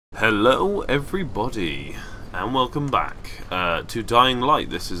Hello everybody and welcome back to Dying Light.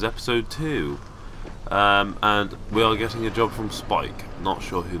 This is episode 2 and we are getting a job from Spike. Not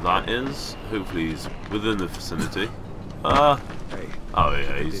sure who that is. Hopefully he's within the vicinity. Hey, oh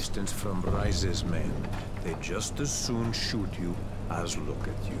yeah, he's... distance from Rise's men. They just as soon shoot you as look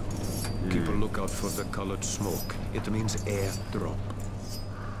at you. Keep a lookout for the colored smoke. It means airdrop.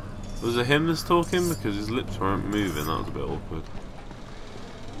 Was it him that's talking? Because his lips weren't moving. That was a bit awkward.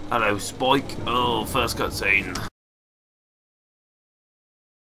 Hello, Spike. Oh, first cutscene.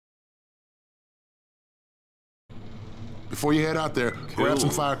 Before you head out there, grab some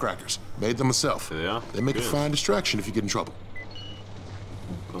firecrackers. Made them myself. There they are. They make a fine distraction if you get in trouble.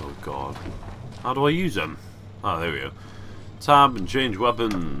 Oh god. How do I use them? Oh, there we go. Tab and change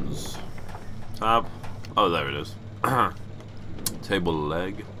weapons. Tab. Oh, there it is. Table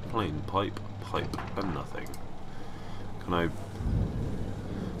leg. Plain pipe. Pipe. And nothing. Can I...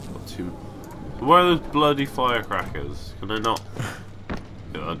 Where are those bloody firecrackers? Can I not?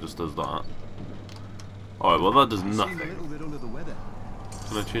 Yeah, that just does that. Alright, well that does nothing.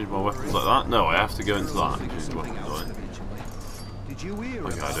 Can I change my weapons like that? No, I have to go into that and change the weapons, right?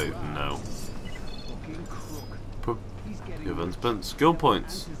 Okay, I don't know. Give unspent skill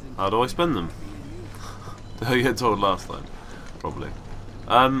points. How do I spend them? Did I get told last time? Probably.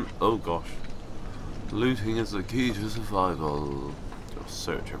 Oh gosh. Looting is the key to survival. Just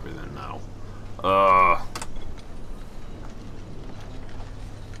search everything now.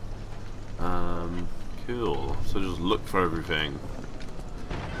 Cool. So just look for everything.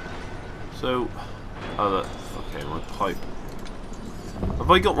 So, okay, my pipe. Have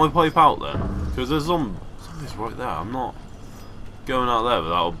I got my pipe out then? Because there's something's right there. I'm not going out there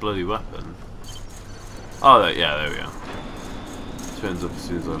without a bloody weapon. Oh, yeah, there we go. Turns up as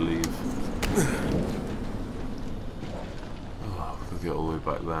soon as I leave. Oh, I've got to get all the way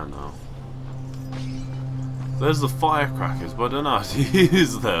back there now. There's the firecrackers, but I don't know how to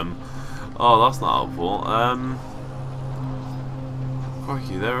use them. Oh, that's not helpful.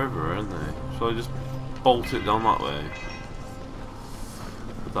 Crikey, they're everywhere, aren't they? Shall I just bolt it down that way?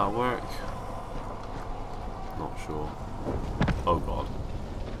 Would that work? Not sure. Oh god.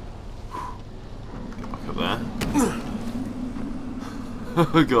 Get back up there.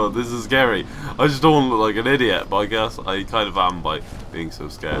 Oh god, this is scary. I just don't want to look like an idiot, but I guess I kind of am by being so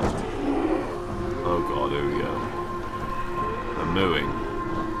scared. Oh god, here we go. I'm mooing.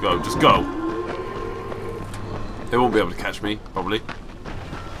 Go, just go! They won't be able to catch me, probably.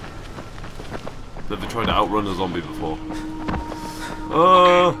 Never tried to outrun a zombie before.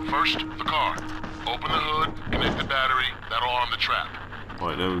 Okay, first, the car. Open the hood, connect the battery, that'll arm the trap.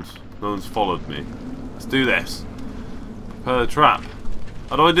 Right, no one's followed me. Let's do this. Prepare the trap.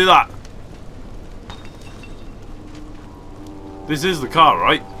 How do I do that? This is the car,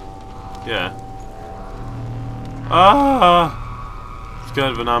 right? Yeah. Ah!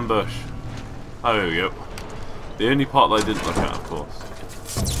 Scared of an ambush. Oh, here we go. The only part that I didn't look at, of course,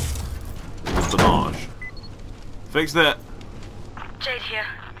 is the barrage. Fixed it. Jade here.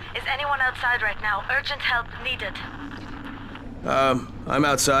 Is anyone outside right now? Urgent help needed. I'm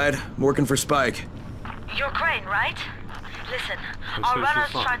outside. I'm working for Spike. You're Crane, right? Listen, our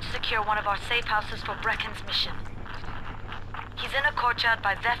runner's trying to secure one of our safe houses for Brecken's mission. He's in a courtyard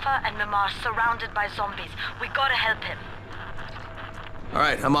by Vefa and Mimar, surrounded by zombies. We gotta help him.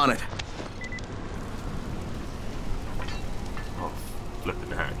 Alright, I'm on it. Oh,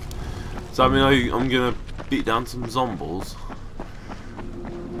 flipping heck. So, I mean, I'm gonna beat down some zombies.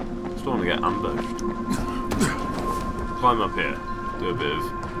 Just don't want to get ambushed. Climb up here. Do a bit of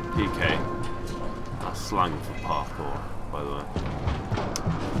PK. That's slang for parkour, by the way.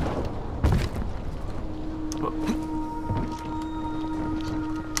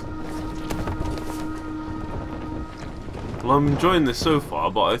 Well, I'm enjoying this so far,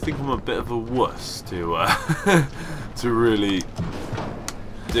 but I think I'm a bit of a wuss to to really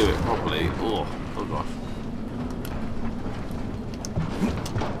do it properly. Oh gosh.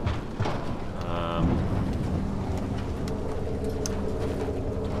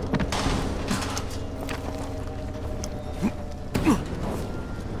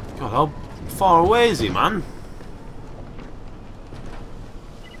 God, how far away is he, man?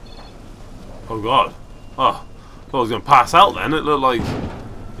 Oh god. Oh. I thought I was going to pass out then. It looked like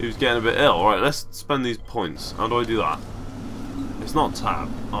he was getting a bit ill. Alright, let's spend these points. How do I do that? It's not tab.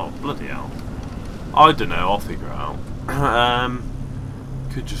 Oh, bloody hell. I don't know. I'll figure it out.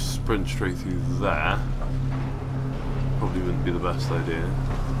 Could just sprint straight through there. Probably wouldn't be the best idea.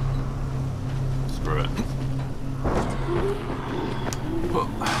 Screw it.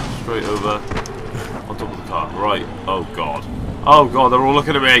 Straight over on top of the car. Right. Oh, God. Oh god, they're all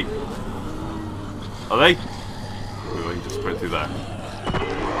looking at me. Are they? Maybe I can just sprint through there.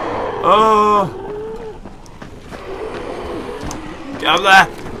 Oh! Get up there!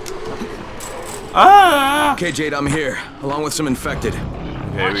 Ah! Okay, Jade, I'm here, along with some infected. Here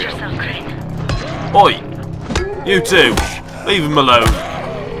Watch we go. yourself, Crane. Oi! You two! Leave them alone.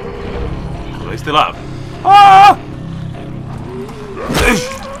 Are they still up? Ah!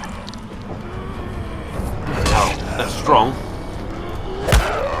 Oh, they're strong.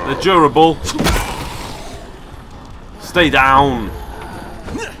 They're durable. Stay down.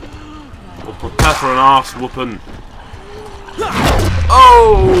 We'll prepare for an arse whooping.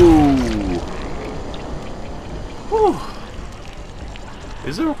 Oh! Whew.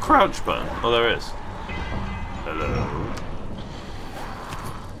 Is there a crouch button? Oh, there is. Hello.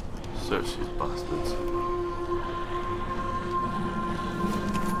 Search these bastards.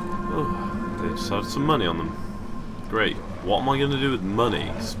 Oh, they just had some money on them. Great. What am I going to do with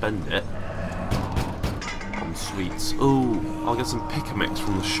money? Spend it on sweets. Oh, I'll get some pick-a-mix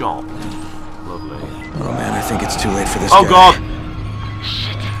from the shop. Lovely. Oh man, I think it's too late for this Oh guy. god!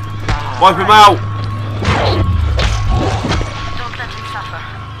 Wipe him out! Don't let him suffer.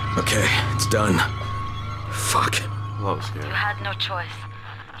 Okay, it's done. Fuck. That was scary. You had no choice.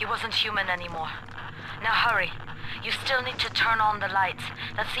 He wasn't human anymore. Now hurry. You still need to turn on the lights.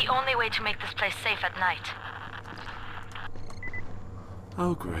 That's the only way to make this place safe at night.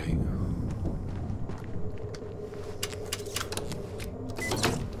 Oh great.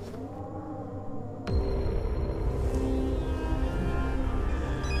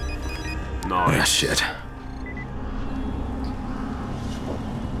 Ah, Nice. shit.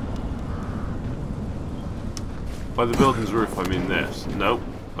 By the building's roof, I mean this. Nope.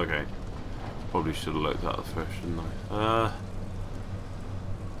 Okay. Probably should have looked at it first, shouldn't I?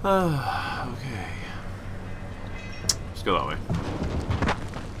 Okay. Let's go that way.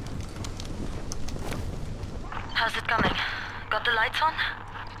 How's it coming? Got the lights on?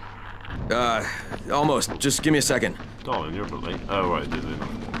 Almost. Just give me a second. Darling, you're a bit late. Oh, right, did it.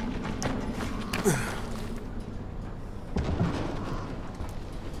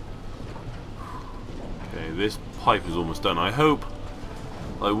 Okay, this pipe is almost done. I hope.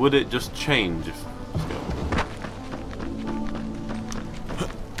 Like, would it just change if. Let's go.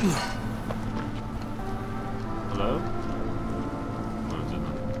 Hello? Where is it?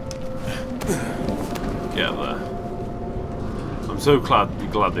 Get there. I'm so glad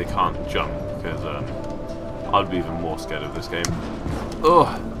they can't jump, because I'd be even more scared of this game.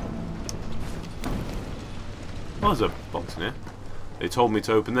 Ugh. Oh, there's a box in here. They told me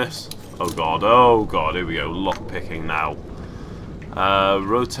to open this. Oh god, here we go. Lock picking now.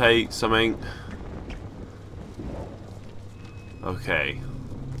 Rotate something. Okay.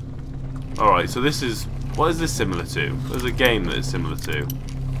 Alright, so this is... What is this similar to? There's a game that is similar to.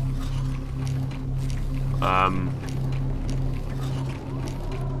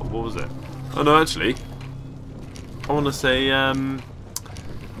 What was it? Oh no, actually. I want to say,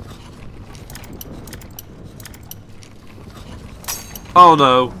 oh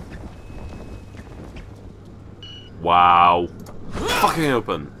no. Wow. Fucking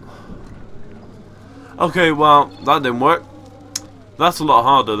open. Okay, well, that didn't work. That's a lot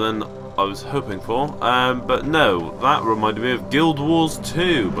harder than I was hoping for. But no, that reminded me of Guild Wars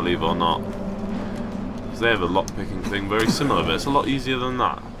 2, believe it or not. Because they have a lockpicking thing very similar, but it's a lot easier than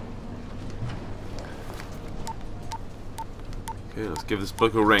that. Okay, let's give this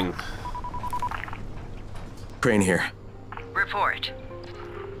book a ring. Crane here. Report.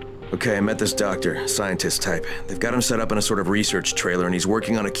 Okay, I met this doctor, scientist type. They've got him set up in a sort of research trailer, and he's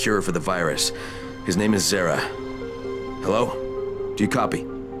working on a cure for the virus. His name is Zera. Hello? Do you copy?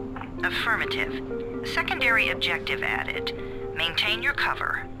 Affirmative. Secondary objective added. Maintain your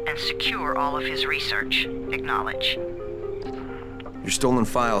cover and secure all of his research. Acknowledge. Your stolen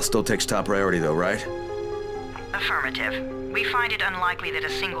file still takes top priority though, right? Affirmative. We find it unlikely that a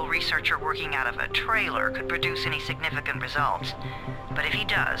single researcher working out of a trailer could produce any significant results. But if he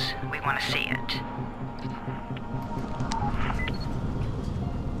does, we want to see it.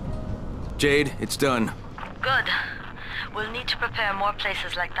 Jade, it's done. Good. We'll need to prepare more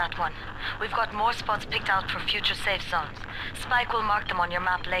places like that one. We've got more spots picked out for future safe zones. Spike will mark them on your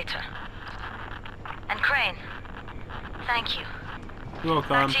map later. And Crane, thank you. You're welcome.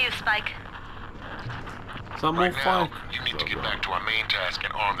 Back to you, Spike. Is that more Right fire? now, you need to get back to our main task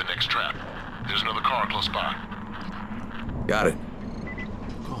and arm the next trap. There's another car close by. Got it.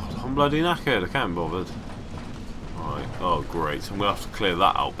 God, I'm bloody knackered. I can't be bothered. Alright. Oh, great. So I'm going to have to clear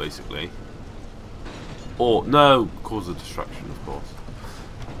that out, basically. Or, no, cause a distraction, of course.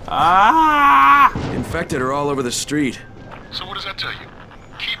 Ah! Infected are all over the street. So what does that tell you?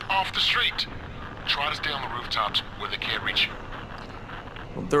 Keep off the street. Try to stay on the rooftops where they can't reach you.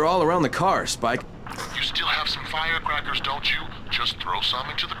 Well, they're all around the car, Spike. You still have some firecrackers, don't you? Just throw some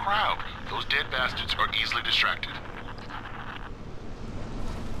into the crowd. Those dead bastards are easily distracted.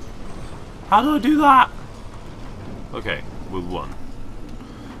 How do I do that? Okay, with one.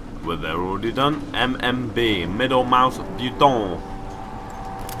 Well, they're already done. MMB, middle mouse button.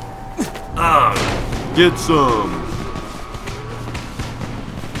 Ah, get some.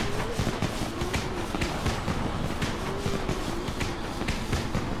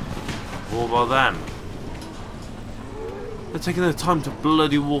 What about them? They're taking their time to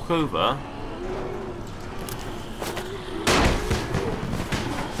bloody walk over.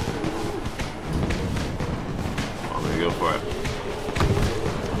 I'm gonna go for it.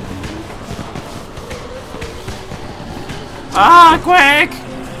 Ah, quick!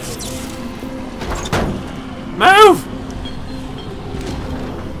 Move!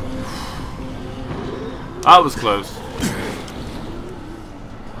 That was close.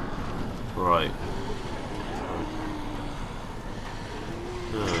 Right.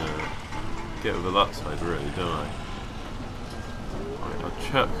 Get over that side, really, don't I? Right, I'll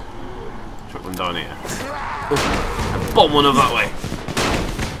chuck one down here. And bomb one over that way.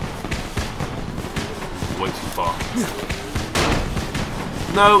 Way too far.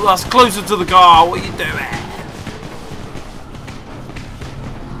 No, that's closer to the car. What are you doing?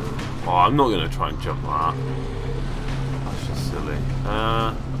 Oh, I'm not going to try and jump that. That's just silly.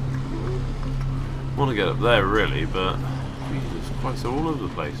 I want to get up there, really, but Jesus Christ, they're all over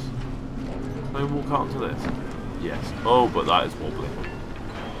the place. Can I walk out into this? Yes. Oh, but that is wobbly.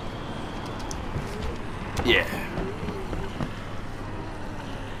 Yeah.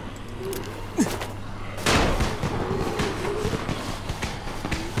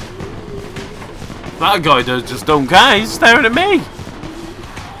 That guy just don't care, he's staring at me!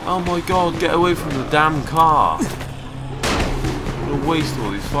 Oh my god, get away from the damn car! I'm gonna waste all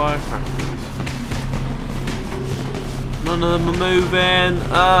these firecrackers. None of them are moving!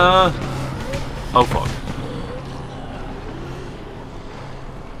 Oh fuck.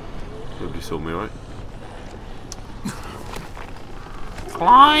 Nobody saw me, right?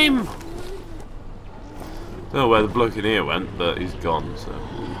 Climb! Don't know where the bloke in here went, but he's gone, so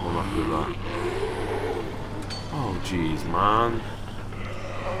I'm happy with that. Oh jeez, man.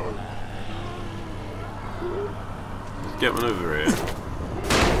 Let's get one over here.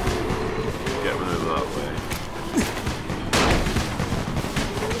 Get one over that way.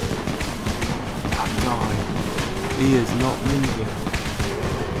 That guy, he is not moving.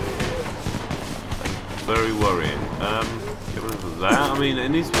 Very worrying. Get one over there. I mean, it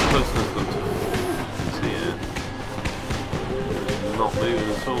needs to be close enough to see it. It's not moving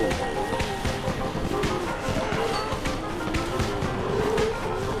at all.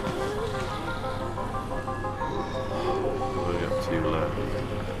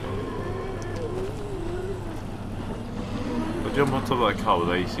 Jump on top of that car, will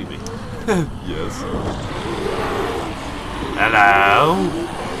they see me? Yes. Hello?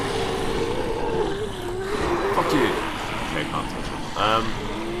 Fuck you. Okay, can't touch him.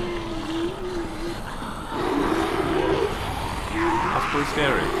 That's pretty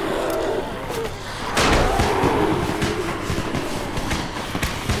scary.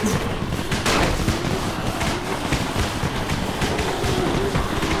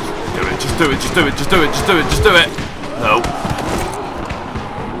 Just do it, just do it, just do it, just do it, just do it! No.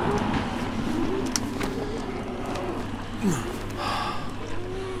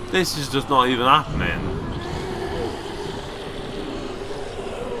 This is just not even happening.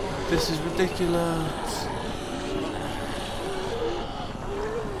 This is ridiculous.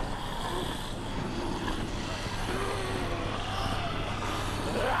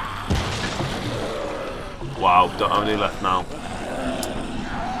 Wow, only left now.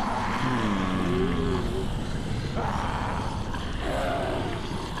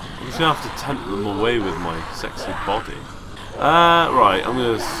 I'm just gonna have to tempt them away with my sexy body. Right, I'm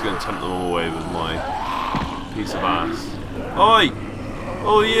just gonna tempt them away with my piece of ass. Oi!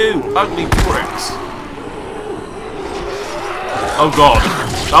 Oh, you ugly pricks! Oh god,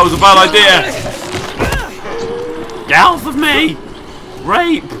 that was a bad idea! Get off of me!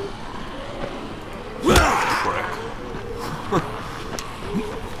 Rape! Prick.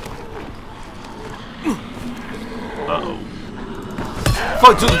 Uh-oh.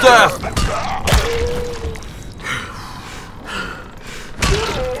 Fight to the death!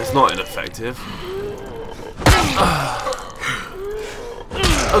 It's not ineffective.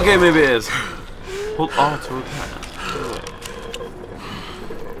 Okay, maybe it is. Hold R to repair.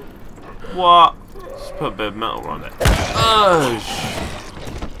 What? Just put a bit of metal around it.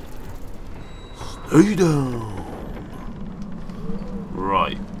 Stay down.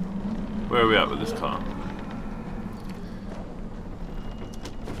 Right. Where are we at with this car?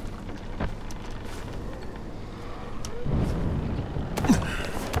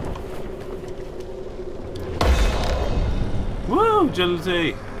 Woo!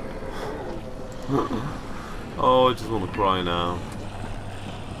 Agility! Oh, I just want to cry now.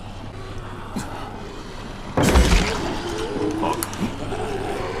 Fuck.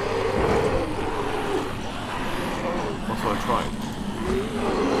 That's what I tried.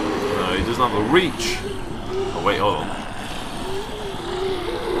 No, he doesn't have the reach. Oh, wait, hold on.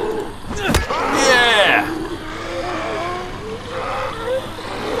 Yeah!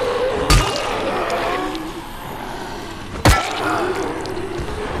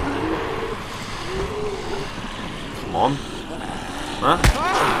 Come on. Huh?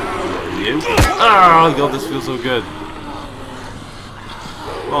 You? Oh god, this feels so good.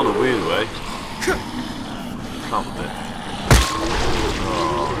 Not in a weird way. Can't be.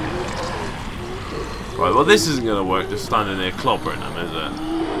 Oh. Right, well this isn't going to work, just standing there clobbering them, is it?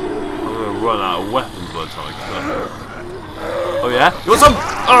 I'm going to run out of weapons by the time I kill them. Oh yeah? You want some?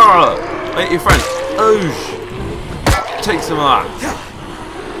 Hey, your friend. Oosh! Take some of that.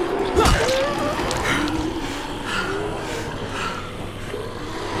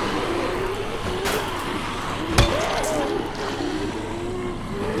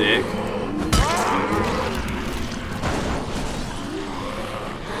 Dick.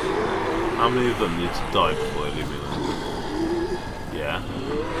 How many of them need to die before they leave me alone? Yeah.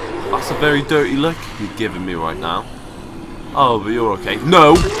 That's a very dirty look you're giving me right now. Oh, but you're okay.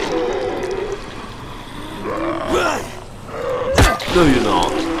 No! No, you're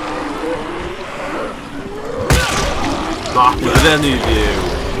not. Not happy with any of you.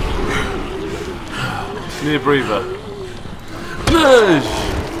 Just need a breather.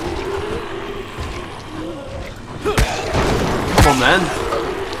 Come on then.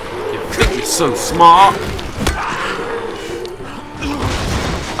 You think you're so smart.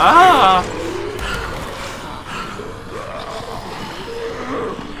 Ah!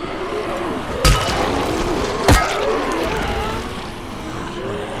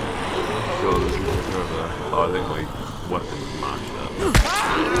 Oh, I think my weapons matched up.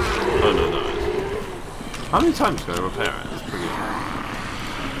 Oh no, no. How many times can I repair it? It's pretty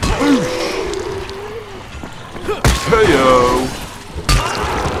Hey-yo!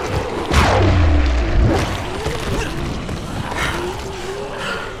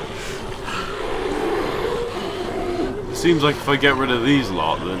 It seems like if I get rid of these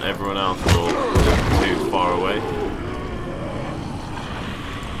lot, then everyone else will be too far away.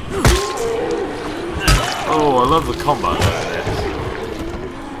 Oh, I love the combat of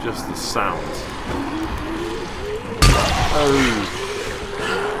this. Just the sound. Oh.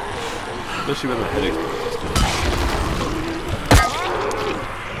 Especially when the head explodes.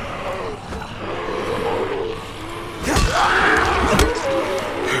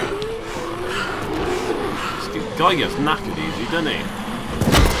 This guy gets knackered easy, doesn't he?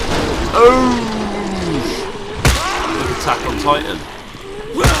 Oh! Look, Attack on Titan.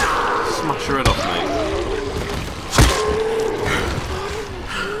 Smash your head off, mate.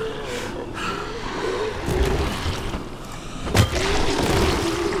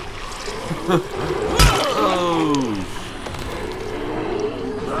 Oh!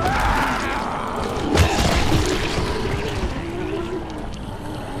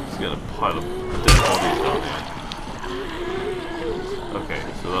 He's got a pile of dead bodies down here. Okay,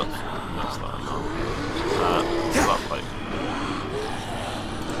 so that's that now. That fight.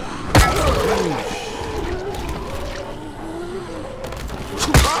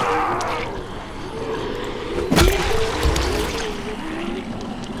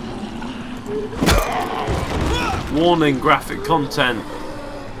 Warning, graphic content.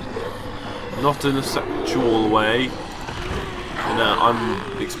 Not in a sexual way. In a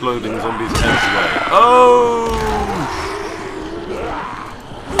I'm exploding zombies' heads way. Oh!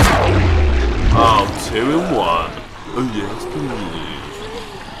 Oh, 2 in 1. Oh yes, please.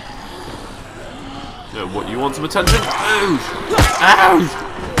 Yeah, what, you want some attention? Ouch! Ouch!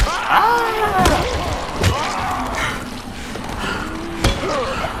 Ah!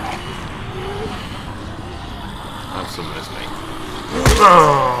 Have some of this, mate.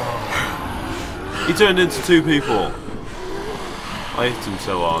 Oh. He turned into 2 people. I hit him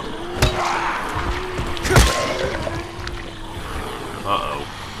so hard. Uh-oh.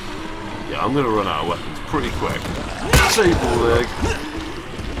 Yeah, I'm gonna run out of weapons pretty quick. Table leg.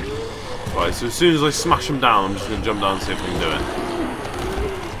 Right, so as soon as I smash him down, I'm just gonna jump down and see if I can do it.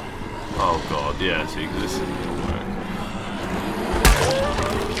 Oh god, yeah, see, this isn't gonna work.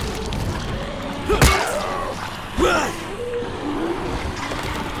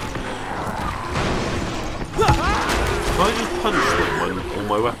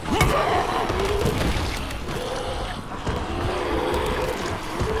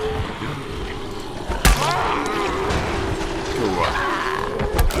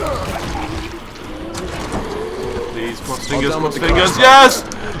 Fingers, done with cross the fingers. crossfire. Yes!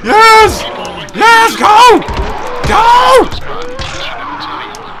 Yes! Yes! Go! Go!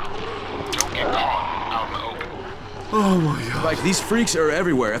 Don't get caught out in the open. Oh my god. Like, these freaks are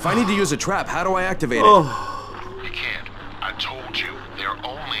everywhere. If I need to use a trap, how do I activate it? Oh, You can't. I told you, they're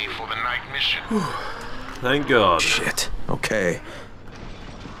only for the night mission. thank god. Shit. Okay.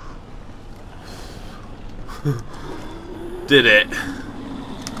 Did it.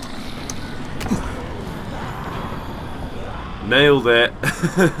 Nailed it.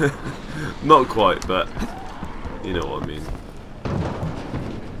 Not quite, but you know what I mean.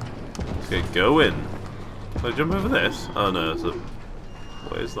 Let's get going. Can I jump over this? Oh no, it's a...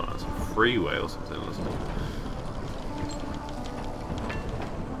 What is that? It's a freeway or something, isn't it?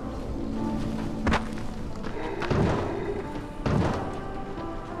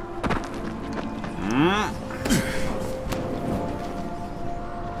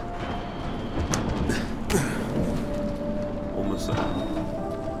 Almost there.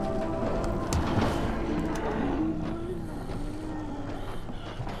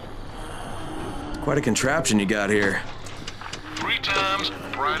 Quite a contraption you got here. 3 times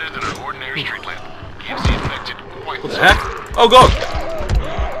brighter than an ordinary street lamp. Gives the infected quite What the heck? Oh god!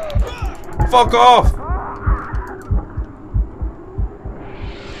 Fuck off!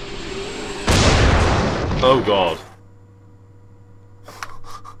 Oh god.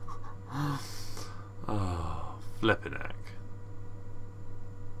 Oh, flippin' heck.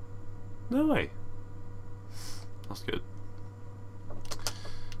 No way. That's good.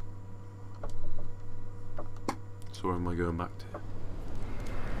 So where am I going back to?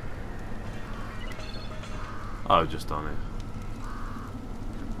 Oh, I've just done it.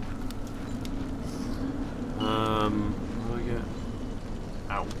 What do I get?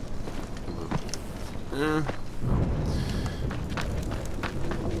 Ow.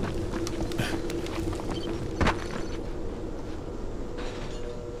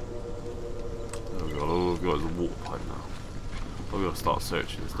 Oh god, all I've got is a water pipe now. I've got to start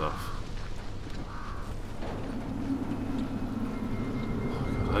searching stuff.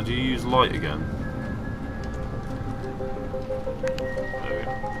 How do you use light again? There we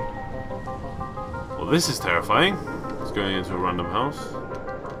go. Well, this is terrifying. It's going into a random house.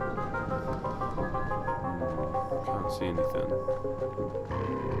 Can't see anything.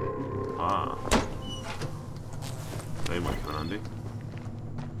 Ah. They might come in handy.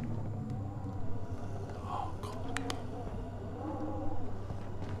 Oh, God.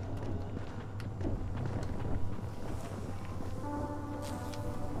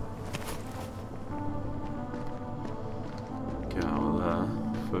 Get out of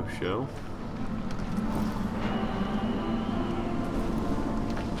there, for sure.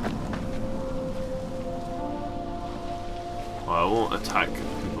 I won't attack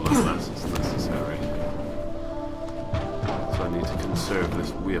people unless it's necessary. So I need to conserve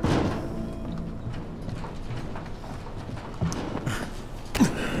this weapon.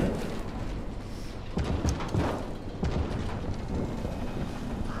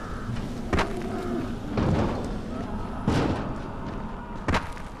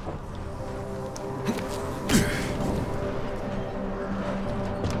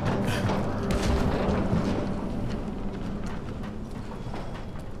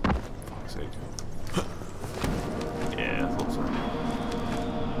 Yeah, I thought so.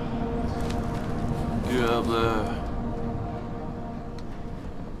 Get up there.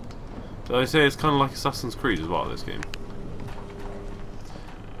 Did I say it's kind of like Assassin's Creed as well, this game?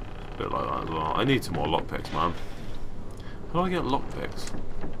 A bit like that as well. I need some more lockpicks, man. How do I get lockpicks?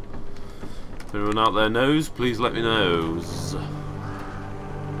 If anyone out there knows, please let me know.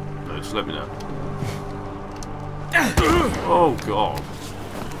 No, just let me know. Oh god.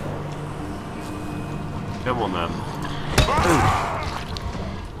 Come on then.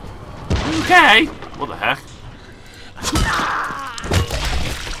 Okay. What the heck?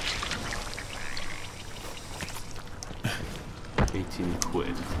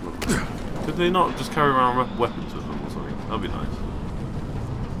 £18. Could they not just carry around weapons with them or something? That'd be nice.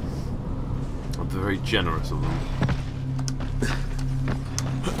 They're very generous of them.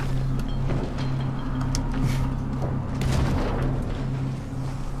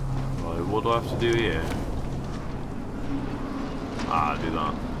 Right, what do I have to do here? Ah, do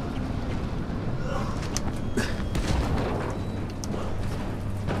that.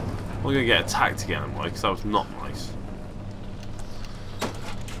 I'm gonna get attacked again, am I? Because that was not nice.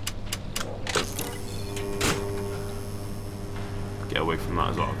 Get away from that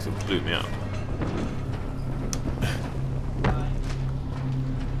as well, because it blew me up.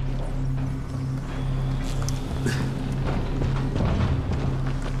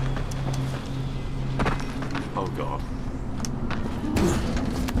 Oh god.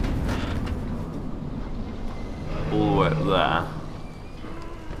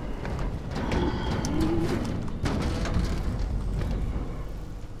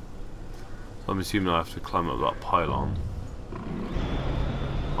 assuming I have to climb up that pylon.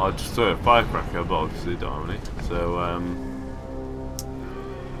 I'll just throw a firecracker, but obviously don't have any. So,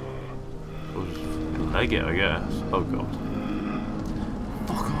 we'll just leg it, I guess. Oh god.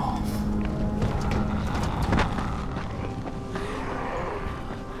 Fuck off.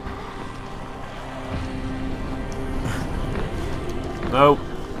 Nope,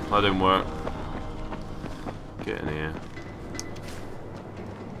 that didn't work. Get in here.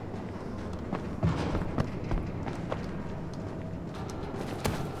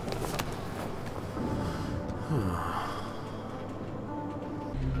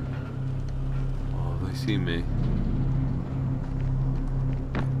 Oh, they see me.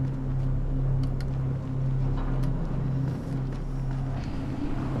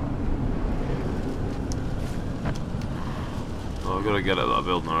 Oh, I've got to get at that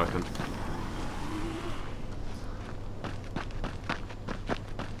building, I reckon.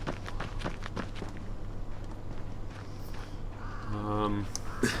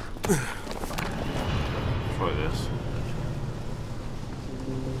 Try this.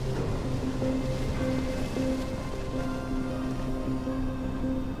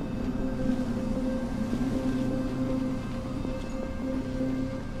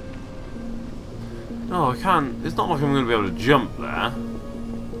 No, I can't. It's not like I'm going to be able to jump there.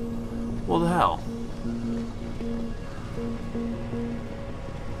 What the hell?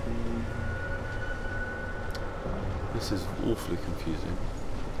 This is awfully confusing.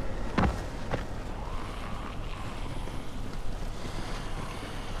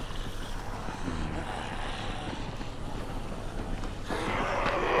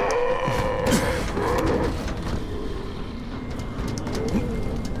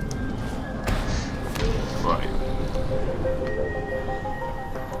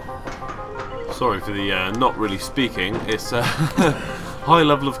 Sorry for the not really speaking. It's a high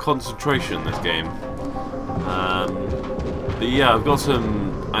level of concentration, this game. But yeah, I've got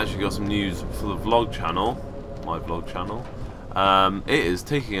actually got some news for the vlog channel, my vlog channel. It is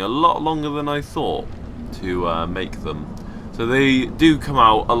taking a lot longer than I thought to make them. So they do come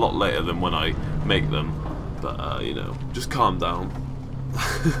out a lot later than when I make them. But you know, just calm down.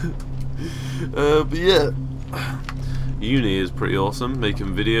 But yeah, uni is pretty awesome,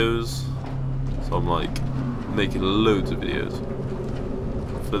 making videos. So I'm like making loads of videos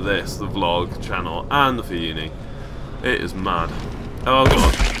for this, the vlog channel, and for uni. It is mad. Oh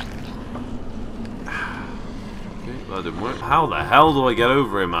god. Okay, that didn't work. How the hell do I get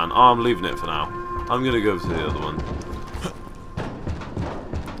over here, man? Oh, I'm leaving it for now. I'm gonna go to the other one.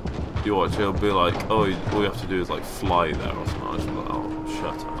 You watch, it'll be like, oh, all you have to do is like fly there or something. I'll just be like, oh,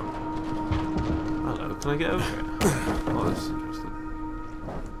 shut up. Hello, can I get over here? Oh, this is interesting.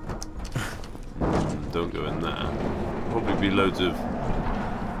 Don't go in there. Probably be loads of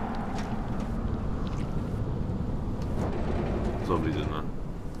zombies in there.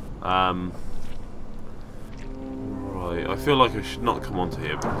 Right, I feel like I should not come onto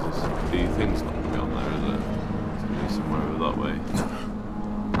here because the thing's not going to be on there, is it? It's going to be somewhere over that way.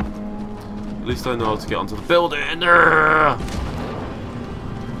 At least I know how to get onto the building.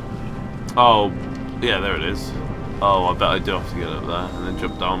 Oh, yeah, there it is. Oh, I bet I do have to get up there and then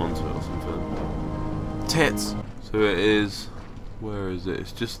jump down onto it or something. Tits! So it is... Where is it?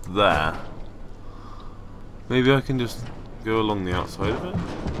 It's just there. Maybe I can just go along the outside of it?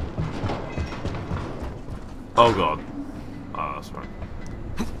 Oh god. Oh, that's right.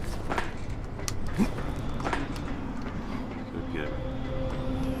 Good.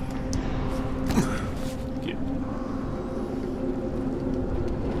 Good.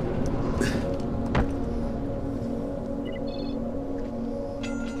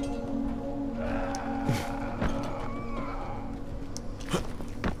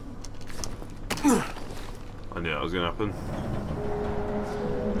 I knew that was going to happen.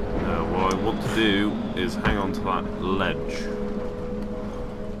 What I want to do is hang on to that ledge.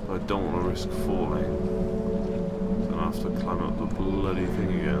 I don't want to risk falling. So I have to climb up the bloody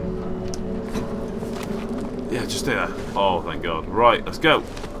thing again. Yeah, just stay there. Oh, thank God. Right, let's go.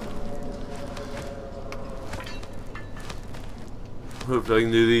 Hopefully I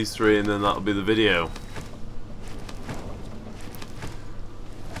can do these three and then that'll be the video.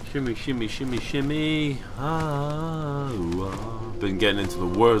 Shimmy, shimmy, shimmy, shimmy. Ah, ooh, ah. Been getting into the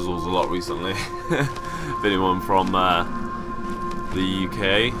Wurzels a lot recently. If anyone from the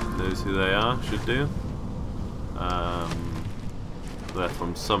UK knows who they are, should do. They're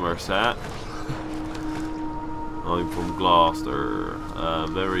from Somerset. I'm from Gloucester.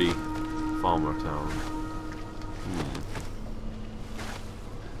 Very farmer town.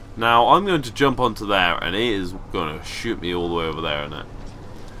 Now I'm going to jump onto there, and it is going to shoot me all the way over there, isn't it?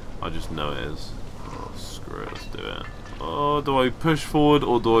 I just know it is. Oh, screw it, let's do it. Oh, do I push forward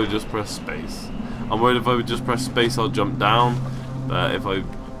or do I just press space? I'm worried if I would just press space I'll jump down, but if I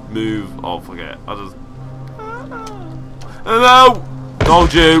move, I'll forget. I just... No!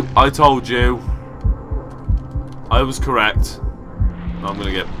 Told you! I told you! I was correct. I'm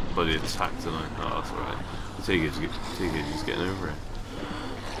gonna get bloody attacked tonight. Oh, that's alright. TK's getting over it.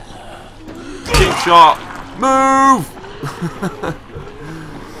 Keep shot! Move!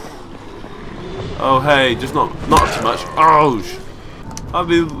 Oh hey, just not too much. Ouch! That'd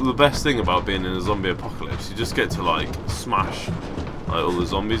be the best thing about being in a zombie apocalypse. You just get to like smash like all the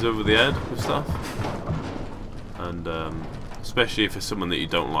zombies over the head with stuff. And especially if it's someone that you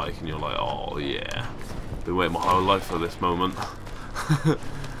don't like and you're like, oh yeah, been waiting my whole life for this moment.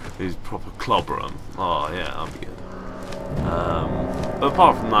 He's proper clobber 'em. Oh yeah, that'd be good. But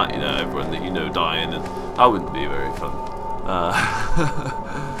apart from that, you know, everyone that you know dying, and that wouldn't be very fun.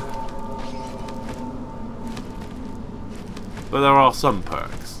 But there are some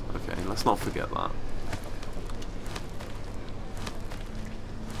perks. Okay, let's not forget that.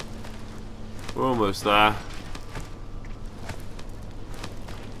 We're almost there.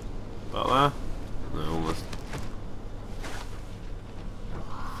 About there? No, almost.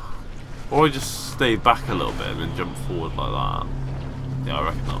 Or I just stay back a little bit and then jump forward like that. Yeah, I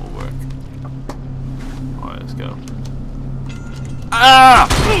reckon that will work. Alright, let's go. Ah!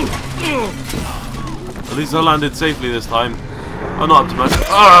 At least I landed safely this time. I'm not up to much.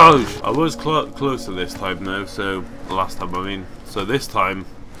 Oh! I was closer this time though, so the last time I mean. So this time,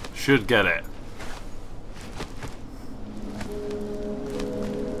 should get it.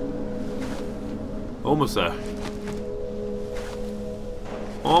 Almost there.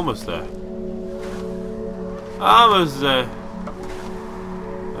 Almost there. Almost there.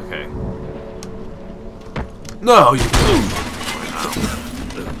 Okay. No, you.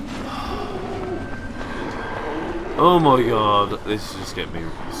 Oh my god, this is just getting me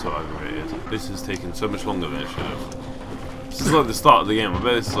so aggravated. This has taken so much longer than it should have. This is like the start of the game. I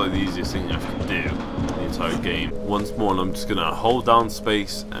bet this is like the easiest thing you have to do in the entire game. Once more, and I'm just gonna hold down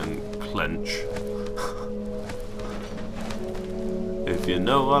space and clench. If you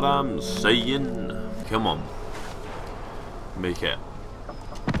know what I'm saying. Come on. Make it.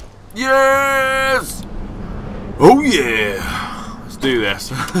 Yes! Oh yeah! Let's do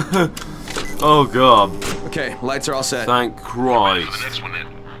this. Oh god. Okay, lights are all set. Thank Christ. The next one in.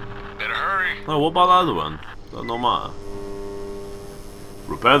 Better hurry. Oh, what about the other one? That don't matter.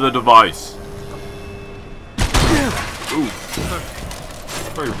 Repair the device. Ooh.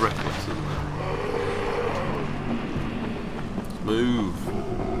 Very reckless, isn't it? Move.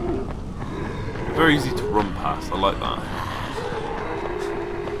 Very easy to run past. I like that.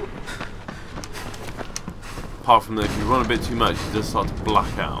 Apart from that, if you run a bit too much, you just start to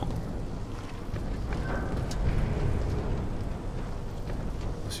black out.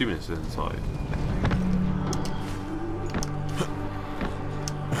 Assuming it's inside.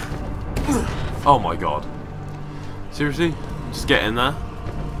 Oh my god. Seriously? Just get in there?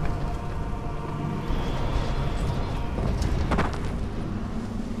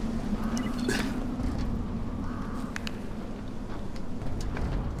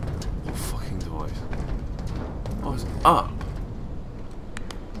 What fucking device? Oh, it's up.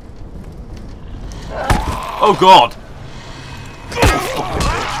 Oh god!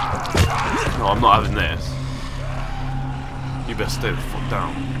 No, I'm not having this. You better stay the fuck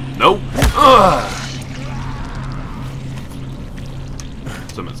down. Nope. Ugh.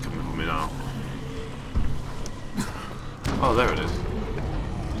 Someone's coming for me now. Oh, there it is.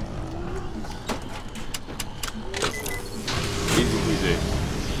 Easy peasy.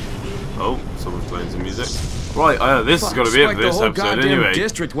 Oh, someone's playing some music. Right, this is gonna be it for this episode anyway.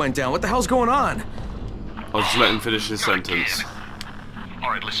 District went down. What the hell's going on? I'll just let him finish his sentence.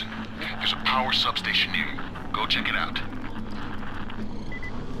 Alright, listen. There's a power substation near you. Go check it out.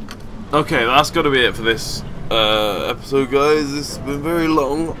 Okay, that's got to be it for this episode, guys. This has been very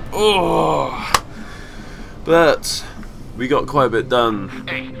long. Oh, but we got quite a bit done.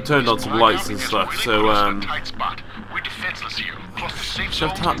 Hey, turned on some lights and stuff. So tight spot. We're defenseless here. Close to safe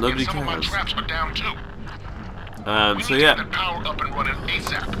shut zone, up, nobody some of my cares. traps are down too. So yeah. Get the power up and running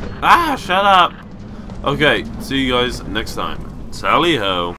ASAP. Ah, shut up. Okay, see you guys next time. Tally ho.